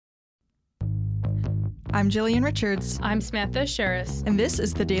I'm Jillian Richards. I'm Samantha Sherris. And this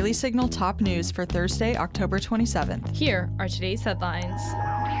is the Daily Signal top news for Thursday, October 27th. Here are today's headlines.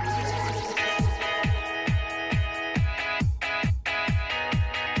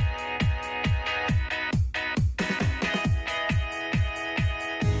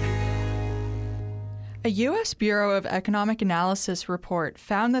 A U.S. Bureau of Economic Analysis report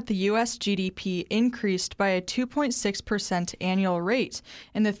found that the U.S. GDP increased by a 2.6% annual rate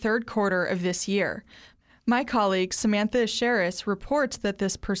in the third quarter of this year. My colleague Samantha Sherris reports that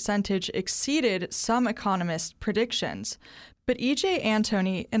this percentage exceeded some economists' predictions. But E.J.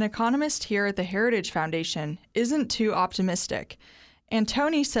 Antoni, an economist here at the Heritage Foundation, isn't too optimistic.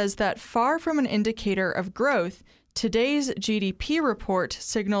 Antoni says that far from an indicator of growth, today's GDP report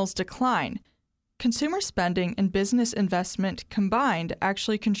signals decline. Consumer spending and business investment combined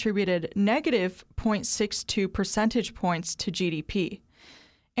actually contributed negative 0.62 percentage points to GDP.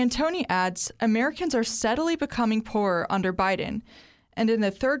 Antoni adds, Americans are steadily becoming poorer under Biden, and in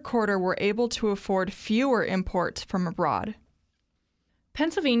the third quarter were able to afford fewer imports from abroad.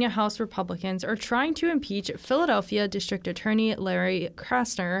 Pennsylvania House Republicans are trying to impeach Philadelphia District Attorney Larry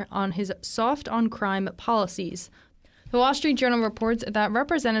Krasner on his soft-on-crime policies. The Wall Street Journal reports that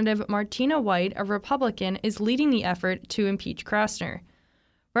Representative Martina White, a Republican, is leading the effort to impeach Krasner.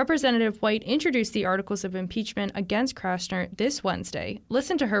 Representative White introduced the articles of impeachment against Krasner this Wednesday.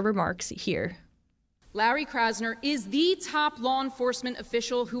 Listen to her remarks here. Larry Krasner is the top law enforcement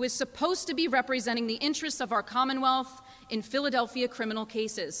official who is supposed to be representing the interests of our Commonwealth in Philadelphia criminal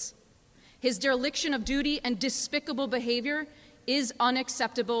cases. His dereliction of duty and despicable behavior is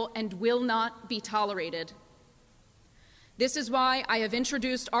unacceptable and will not be tolerated. This is why I have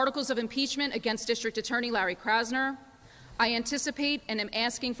introduced articles of impeachment against District Attorney Larry Krasner. I anticipate and am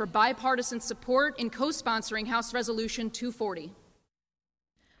asking for bipartisan support in co-sponsoring House Resolution 240.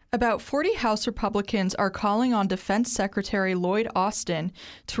 About 40 House Republicans are calling on Defense Secretary Lloyd Austin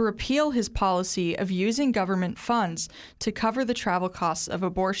to repeal his policy of using government funds to cover the travel costs of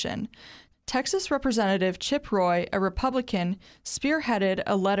abortion. Texas Representative Chip Roy, a Republican, spearheaded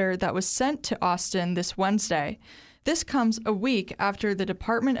a letter that was sent to Austin this Wednesday. This comes a week after the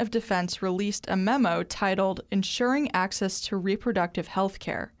Department of Defense released a memo titled Ensuring Access to Reproductive Health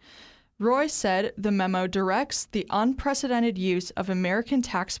Care. Roy said the memo directs the unprecedented use of American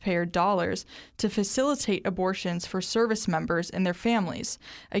taxpayer dollars to facilitate abortions for service members and their families,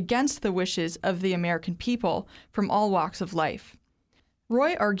 against the wishes of the American people from all walks of life.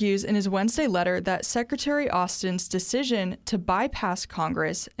 Roy argues in his Wednesday letter that Secretary Austin's decision to bypass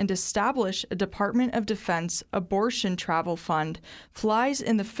Congress and establish a Department of Defense abortion travel fund flies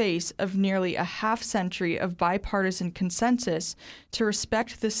in the face of nearly a half-century of bipartisan consensus to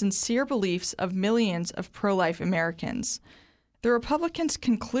respect the sincere beliefs of millions of pro-life Americans. The Republicans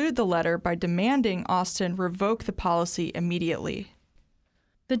conclude the letter by demanding Austin revoke the policy immediately.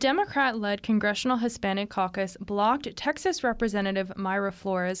 The Democrat-led Congressional Hispanic Caucus blocked Texas Representative Mayra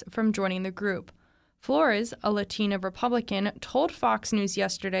Flores from joining the group. Flores, a Latina Republican, told Fox News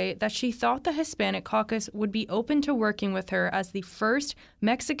yesterday that she thought the Hispanic Caucus would be open to working with her as the first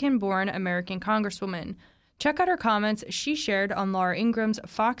Mexican-born American congresswoman. Check out her comments she shared on Laura Ingram's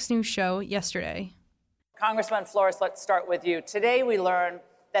Fox News show yesterday. Congressman Flores, let's start with you. Today we learned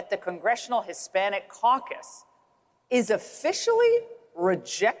that the Congressional Hispanic Caucus is officially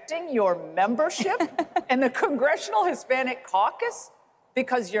rejecting your membership in the Congressional Hispanic Caucus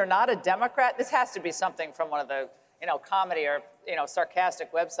because you're not a Democrat? This has to be something from one of the, comedy or,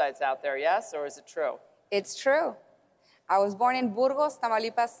 sarcastic websites out there, yes? Or is it true? It's true. I was born in Burgos,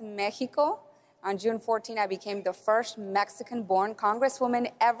 Tamaulipas, Mexico. On June 14, I became the first Mexican-born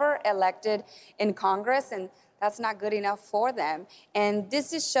congresswoman ever elected in Congress, and that's not good enough for them. And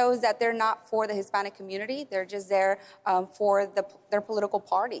this just shows that they're not for the Hispanic community. They're just there for their political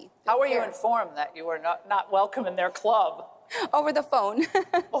party. How were you informed that you were not welcome in their club? Over the phone.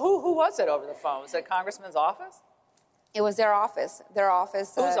 Well, who was it over the phone? Was it Congressman's office? It was their office.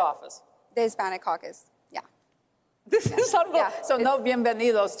 Whose office? The Hispanic Caucus. Yeah. This is unbelievable. Yeah. So no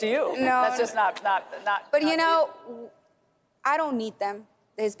bienvenidos to you. No. That's just not. But I don't need them.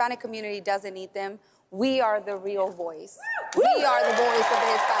 The Hispanic community doesn't need them. We are the real voice. We are the voice of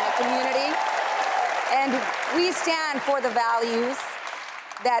the Hispanic community. And we stand for the values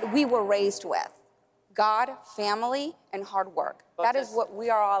that we were raised with. God, family, and hard work. That is what we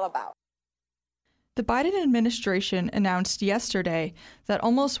are all about. The Biden administration announced yesterday that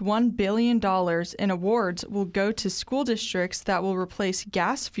almost $1 billion in awards will go to school districts that will replace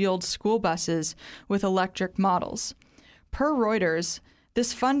gas-fueled school buses with electric models. Per Reuters,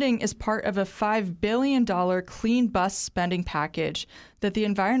 This funding is part of a $5 billion clean bus spending package that the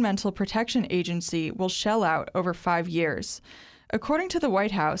Environmental Protection Agency will shell out over 5 years. According to the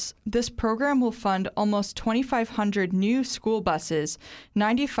White House, this program will fund almost 2,500 new school buses,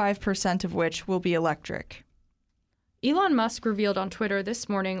 95% of which will be electric. Elon Musk revealed on Twitter this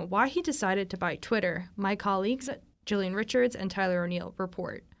morning why he decided to buy Twitter. My colleagues, Jillian Richards and Tyler O'Neill,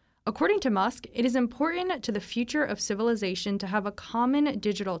 report. According to Musk, it is important to the future of civilization to have a common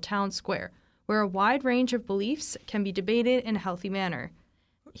digital town square where a wide range of beliefs can be debated in a healthy manner.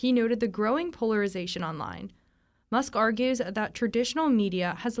 He noted the growing polarization online. Musk argues that traditional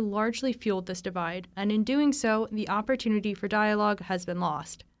media has largely fueled this divide, and in doing so, the opportunity for dialogue has been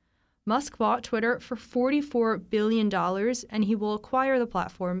lost. Musk bought Twitter for $44 billion, and he will acquire the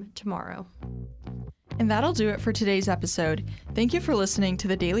platform tomorrow. And that'll do it for today's episode. Thank you for listening to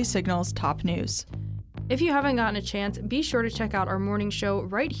the Daily Signal's Top News. If you haven't gotten a chance, be sure to check out our morning show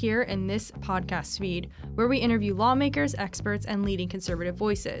right here in this podcast feed, where we interview lawmakers, experts, and leading conservative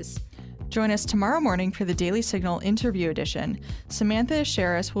voices. Join us tomorrow morning for the Daily Signal Interview Edition. Samantha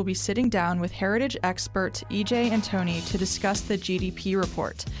Asheris will be sitting down with heritage expert E.J. Antoni to discuss the GDP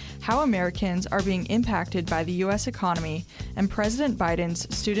report, how Americans are being impacted by the U.S. economy, and President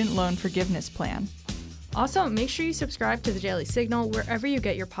Biden's student loan forgiveness plan. Also, make sure you subscribe to the Daily Signal wherever you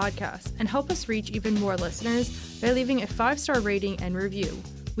get your podcasts and help us reach even more listeners by leaving a 5-star rating and review.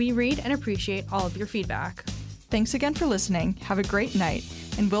 We read and appreciate all of your feedback. Thanks again for listening. Have a great night,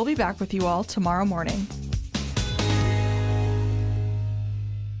 and we'll be back with you all tomorrow morning.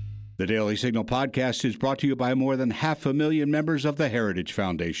 The Daily Signal podcast is brought to you by more than 500,000 members of the Heritage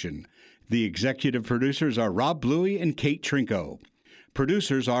Foundation. The executive producers are Rob Bluey and Kate Trinko.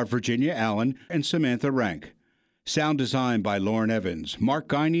 Producers are Virginia Allen and Samantha Rank. Sound design by Lauren Evans, Mark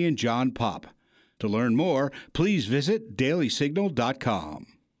Guiney, and John Popp. To learn more, please visit dailysignal.com.